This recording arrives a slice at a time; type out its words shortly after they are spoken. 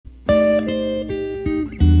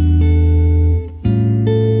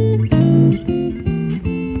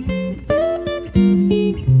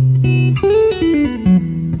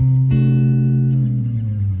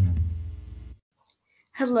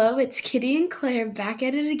it's Kitty and Claire back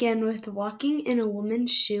at it again with Walking in a Woman's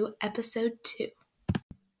Shoe, Episode 2.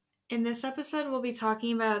 In this episode, we'll be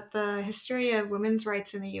talking about the history of women's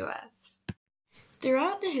rights in the U.S.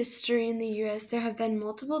 Throughout the history in the U.S., there have been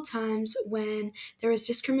multiple times when there was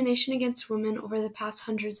discrimination against women over the past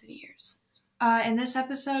hundreds of years. In this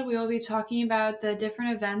episode, we will be talking about the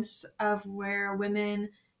different events of where women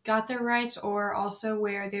got their rights or also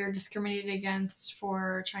where they're discriminated against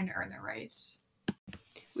for trying to earn their rights.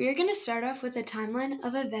 We are going to start off with a timeline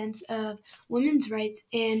of events of women's rights,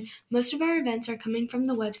 and most of our events are coming from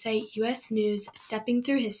the website U.S. News, Stepping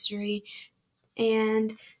Through History.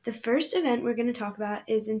 And the first event we're going to talk about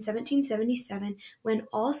is in 1777, when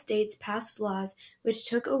all states passed laws which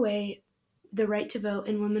took away the right to vote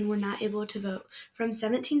and women were not able to vote from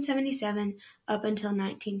 1777 up until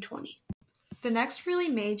 1920. The next really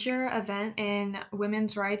major event in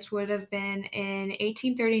women's rights would have been in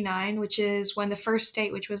 1839, which is when the first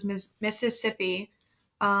state, which was Mississippi,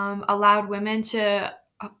 allowed women to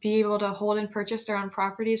be able to hold and purchase their own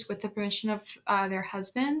properties with the permission of their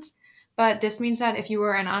husbands. But this means that if you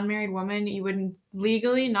were an unmarried woman, you would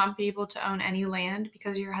legally not be able to own any land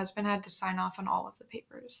because your husband had to sign off on all of the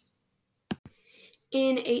papers.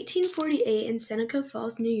 In 1848, in Seneca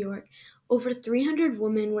Falls, New York, over 300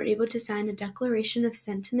 women were able to sign a Declaration of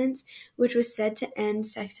Sentiments, which was said to end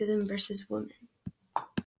sexism versus women.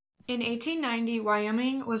 In 1890,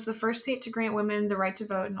 Wyoming was the first state to grant women the right to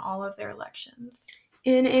vote in all of their elections.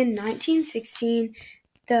 And in 1916,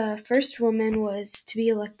 the first woman was to be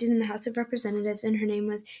elected in the House of Representatives, and her name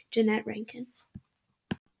was Jeannette Rankin.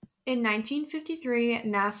 In 1953,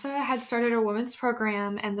 NASA had started a women's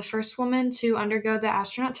program, and the first woman to undergo the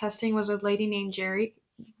astronaut testing was a lady named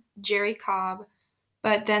Jerry Cobb,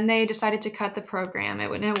 but then they decided to cut the program.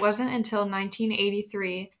 It wasn't until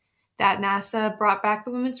 1983 that NASA brought back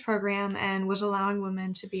the women's program and was allowing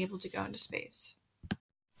women to be able to go into space.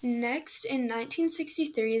 Next, in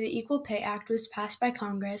 1963, the Equal Pay Act was passed by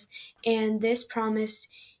Congress, and this promised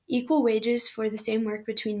equal wages for the same work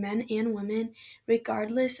between men and women,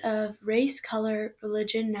 regardless of race, color,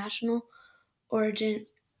 religion, national origin,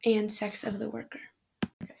 and sex of the worker.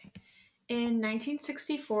 In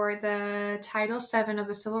 1964, the Title VII of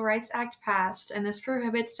the Civil Rights Act passed, and this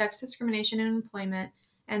prohibits sex discrimination in employment,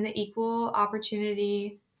 and the Equal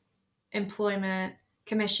Opportunity Employment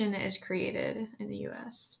Commission is created in the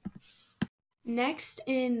U.S. Next,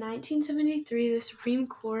 in 1973, the Supreme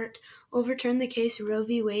Court overturned the case Roe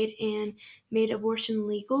v. Wade and made abortion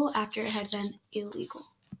legal after it had been illegal.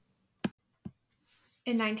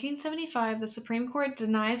 In 1975, the Supreme Court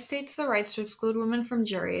denies states the rights to exclude women from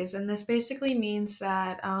juries, and this basically means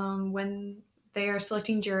that when they are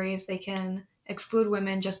selecting juries, they can exclude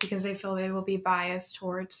women just because they feel they will be biased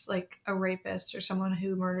towards like a rapist or someone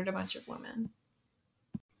who murdered a bunch of women.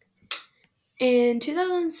 In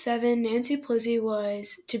 2007, Nancy Pelosi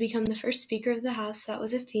was to become the first Speaker of the House that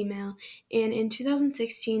was a female, and in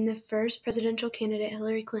 2016, the first presidential candidate,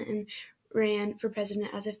 Hillary Clinton, ran for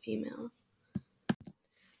president as a female.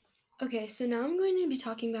 Okay, so now I'm going to be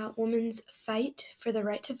talking about women's fight for the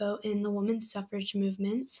right to vote in the women's suffrage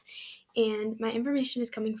movements, and my information is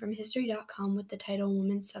coming from history.com with the title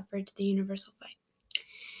Women's Suffrage, the Universal Fight.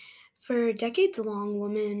 For decades long,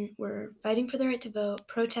 women were fighting for the right to vote,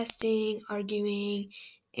 protesting, arguing,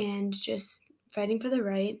 and just fighting for the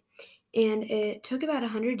right. And it took about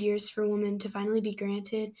 100 years for women to finally be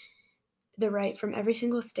granted the right from every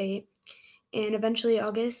single state. And eventually,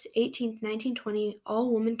 August 18th, 1920,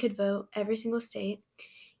 all women could vote, every single state.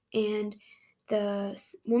 And the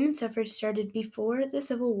women's suffrage started before the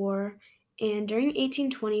Civil War. And during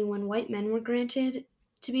 1820, when white men were granted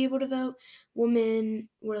to be able to vote, women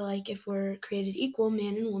were like, if we're created equal,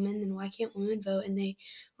 man and woman, then why can't women vote? And they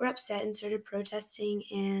were upset and started protesting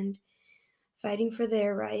and fighting for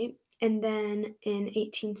their right. And then in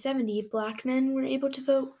 1870, black men were able to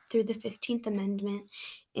vote through the 15th Amendment.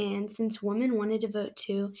 And since women wanted to vote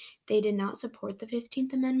too, they did not support the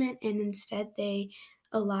 15th Amendment, and instead they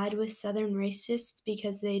allied with Southern racists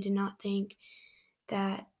because they did not think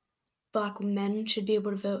that black men should be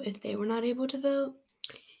able to vote if they were not able to vote.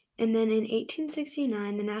 And then in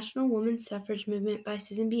 1869, the National Women's Suffrage Movement by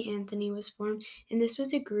Susan B. Anthony was formed, and this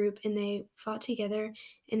was a group, and they fought together,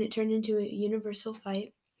 and it turned into a universal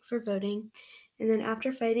fight for voting. And then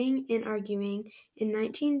after fighting and arguing, in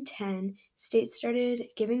 1910, states started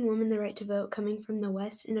giving women the right to vote coming from the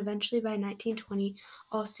West, and eventually by 1920,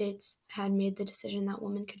 all states had made the decision that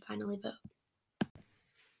women could finally vote.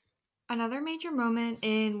 Another major moment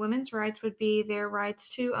in women's rights would be their rights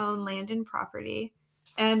to own land and property.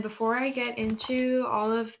 And before I get into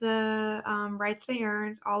all of the rights they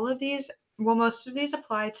earned, all of these most of these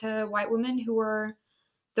apply to white women who were,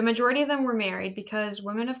 the majority of them were married, because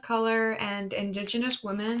women of color and indigenous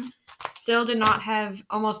women still did not have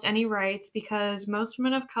almost any rights, because most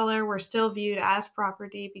women of color were still viewed as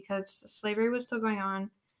property because slavery was still going on.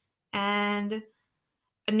 And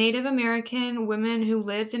Native American women who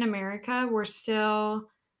lived in America were still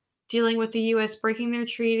dealing with the U.S. breaking their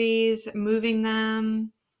treaties, moving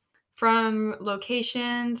them from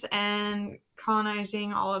locations, and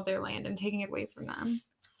colonizing all of their land and taking it away from them.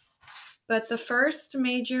 But the first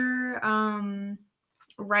major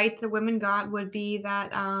right the women got would be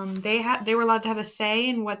that they were allowed to have a say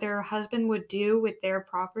in what their husband would do with their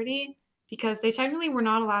property, because they technically were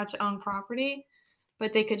not allowed to own property,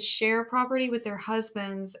 but they could share property with their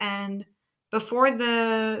husbands. And before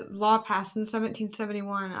the law passed in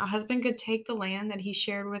 1771, a husband could take the land that he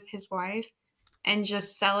shared with his wife and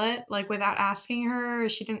just sell it, like, without asking her.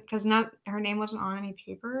 She didn't, because not her name wasn't on any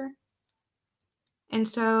paper. And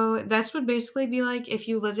so this would basically be like if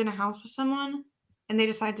you lived in a house with someone and they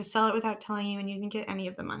decided to sell it without telling you and you didn't get any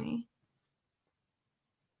of the money.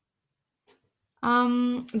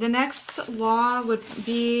 The next law would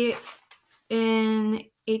be in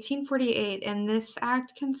 1848, and this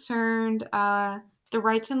act concerned the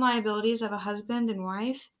rights and liabilities of a husband and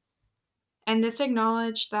wife. And this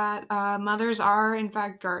acknowledged that mothers are, in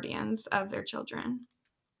fact, guardians of their children,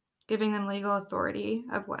 giving them legal authority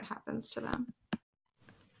of what happens to them.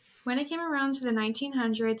 When it came around to the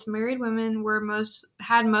 1900s, married women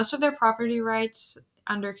had most of their property rights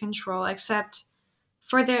under control, except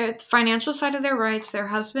for the financial side of their rights. Their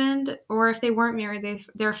husband, or if they weren't married,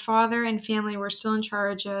 their father and family were still in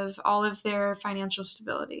charge of all of their financial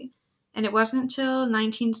stability. And it wasn't until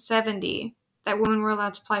 1970 that women were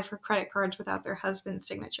allowed to apply for credit cards without their husband's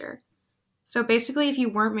signature. So basically, if you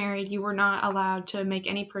weren't married, you were not allowed to make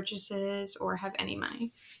any purchases or have any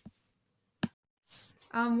money.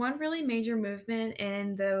 One really major movement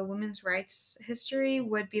in the women's rights history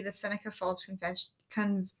would be the Seneca Falls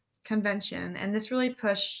Convention, and this really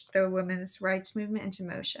pushed the women's rights movement into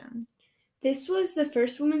motion. This was the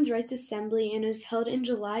first women's rights assembly and was held in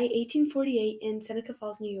July 1848 in Seneca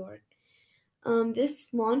Falls, New York.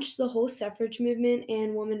 This launched the whole suffrage movement,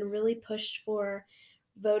 and women really pushed for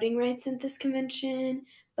voting rights at this convention,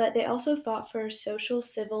 but they also fought for social,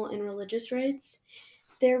 civil, and religious rights.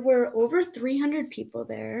 There were over 300 people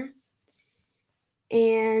there,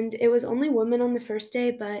 and it was only women on the first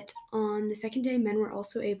day, but on the second day, men were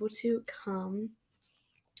also able to come.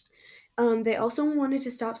 They also wanted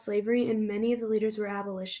to stop slavery, and many of the leaders were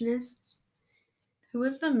abolitionists. Who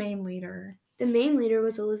was the main leader? The main leader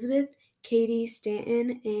was Elizabeth Cady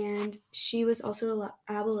Stanton, and she was also an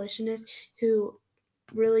abolitionist who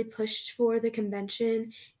really pushed for the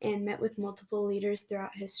convention and met with multiple leaders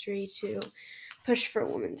throughout history to push for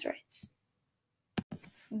women's rights.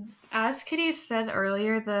 As Kitty said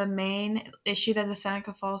earlier, the main issue that the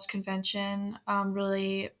Seneca Falls Convention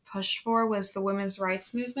really pushed for was the women's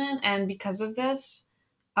rights movement, and because of this,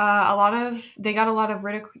 they got a lot of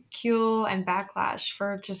ridicule and backlash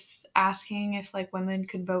for just asking if women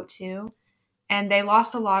could vote too, and they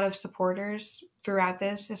lost a lot of supporters throughout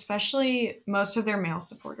this, especially most of their male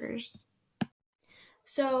supporters.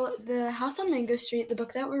 So the House on Mango Street, the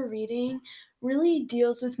book that we're reading, really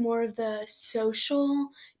deals with more of the social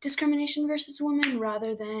discrimination versus women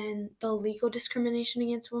rather than the legal discrimination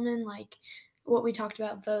against women, like what we talked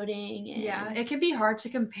about, voting. Yeah, it can be hard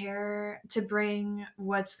to bring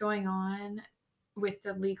what's going on with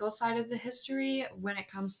the legal side of the history when it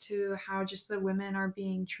comes to how just the women are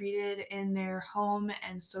being treated in their home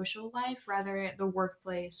and social life, rather at the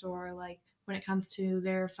workplace, or when it comes to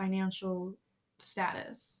their financial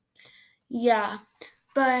status. Yeah,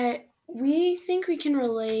 but we think we can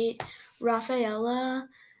relate Rafaela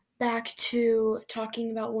back to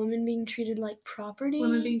talking about women being treated like property.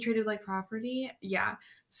 Women being treated like property? Yeah.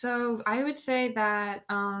 So I would say that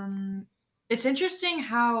it's interesting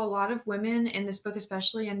how a lot of women in this book,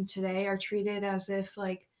 especially and today, are treated as if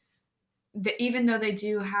even though they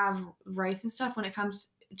do have rights and stuff when it comes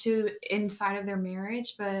to inside of their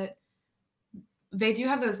marriage, but they do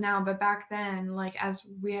have those now. But back then, as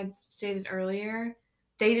we had stated earlier,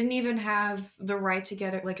 they didn't even have the right to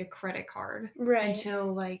get a credit card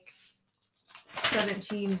until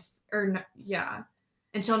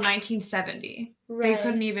until 1970. Right. They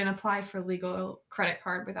couldn't even apply for a legal credit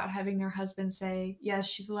card without having their husband say, yes,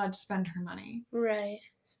 she's allowed to spend her money. Right.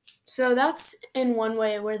 So that's in one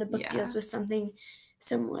way where the book deals with something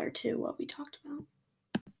similar to what we talked about.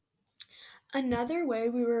 Another way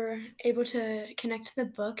we were able to connect the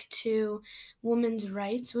book to women's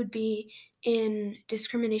rights would be in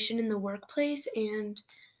discrimination in the workplace. And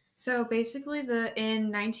So basically,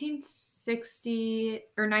 in 1960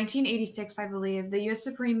 or 1986, I believe, the U.S.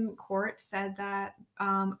 Supreme Court said that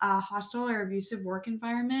a hostile or abusive work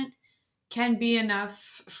environment can be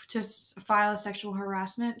enough to file a sexual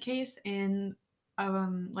harassment case in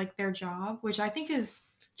like their job, which I think is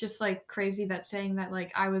just like crazy, that saying that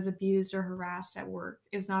like I was abused or harassed at work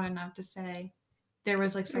is not enough to say there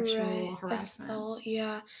was like sexual harassment. Assault,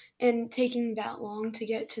 yeah. And taking that long to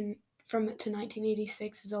get from it to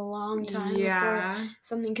 1986 is a long time before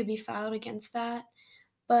something could be filed against that.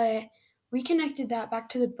 But we connected that back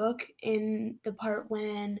to the book in the part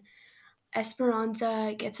when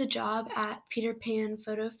Esperanza gets a job at Peter Pan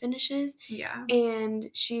Photo Finishes. Yeah. And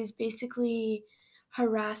she's basically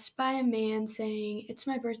harassed by a man saying, "It's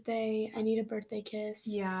my birthday, I need a birthday kiss."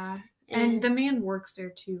 Yeah. And the man works there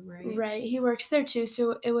too, right? Right, he works there too,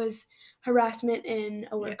 so it was harassment in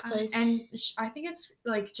a workplace. And I think it's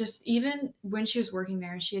like, just even when she was working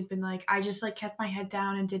there, she had been like, I just like kept my head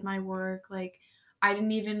down and did my work. Like, I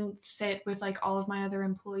didn't even sit with like all of my other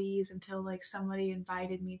employees until like somebody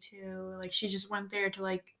invited me to. Like, she just went there to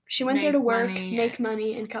like she went there to work, make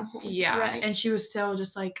money, and come home. Yeah, right. And she was still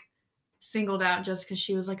just like singled out just because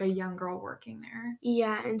she was like a young girl working there.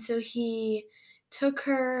 Yeah, and so he took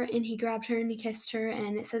her and he grabbed her and he kissed her,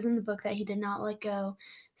 and it says in the book that he did not let go.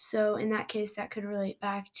 So in that case, that could relate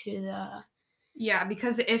back to the... Yeah,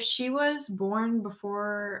 because if she was born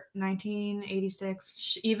before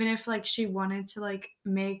 1986, even if like she wanted to like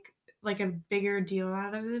make like a bigger deal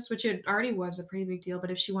out of this, which it already was a pretty big deal,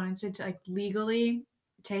 but if she wanted to like legally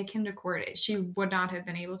take him to court, she would not have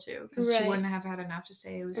been able to, because she wouldn't have had enough to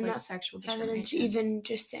say it was enough like sexual discrimination. Evidence, even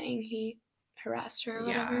just saying he harassed her or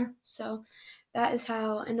whatever. So that is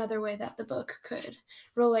how another way that the book could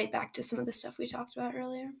relate back to some of the stuff we talked about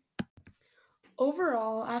earlier.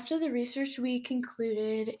 Overall, after the research we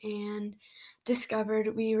concluded and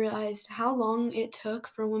discovered, we realized how long it took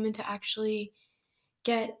for women to actually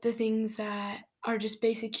get the things that are just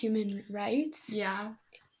basic human rights. Yeah.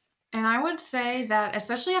 And I would say that,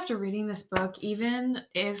 especially after reading this book, even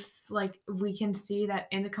if like we can see that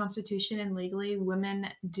in the Constitution and legally women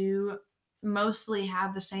do mostly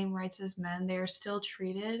have the same rights as men, they are still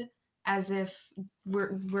treated as if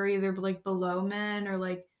we're either like below men, or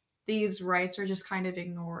like these rights are just kind of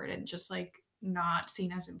ignored and just like not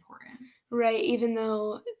seen as important. Right, even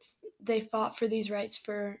though they fought for these rights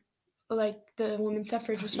for, like, the women's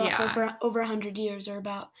suffrage was fought for over 100 years, or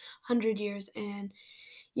about 100 years, and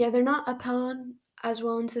yeah, they're not upheld as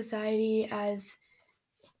well in society as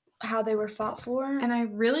how they were fought for. And I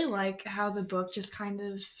really like how the book just kind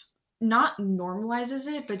of not normalizes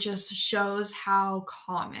it, but just shows how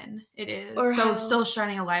common it is. Or so still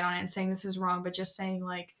shining a light on it and saying this is wrong, but just saying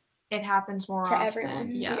like it happens more to often.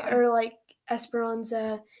 Everyone. Yeah. Or like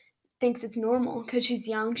Esperanza thinks it's normal because she's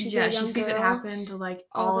young. She's a young girl. She sees it happen to like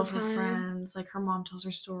all of her friends. Like her mom tells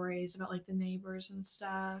her stories about like the neighbors and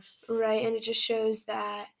stuff. Right, and it just shows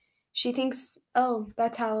that she thinks, oh,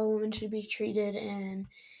 that's how a woman should be treated, and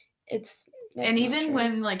and even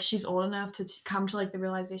when like she's old enough to come to like the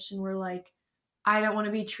realization where like, I don't want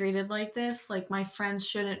to be treated like this, like my friends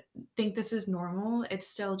shouldn't think this is normal, it's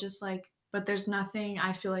still just like, but there's nothing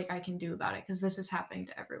I feel like I can do about it because this is happening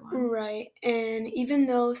to everyone. Right. And even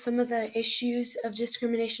though some of the issues of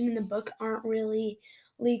discrimination in the book aren't really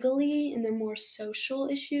legally and they're more social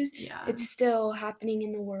issues, it's still happening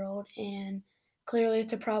in the world, and clearly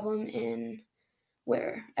it's a problem in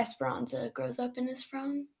where Esperanza grows up and is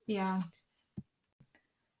from. Yeah.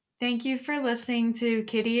 Thank you for listening to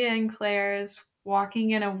Kitty and Claire's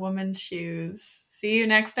Walking in a Woman's Shoes. See you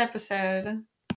next episode.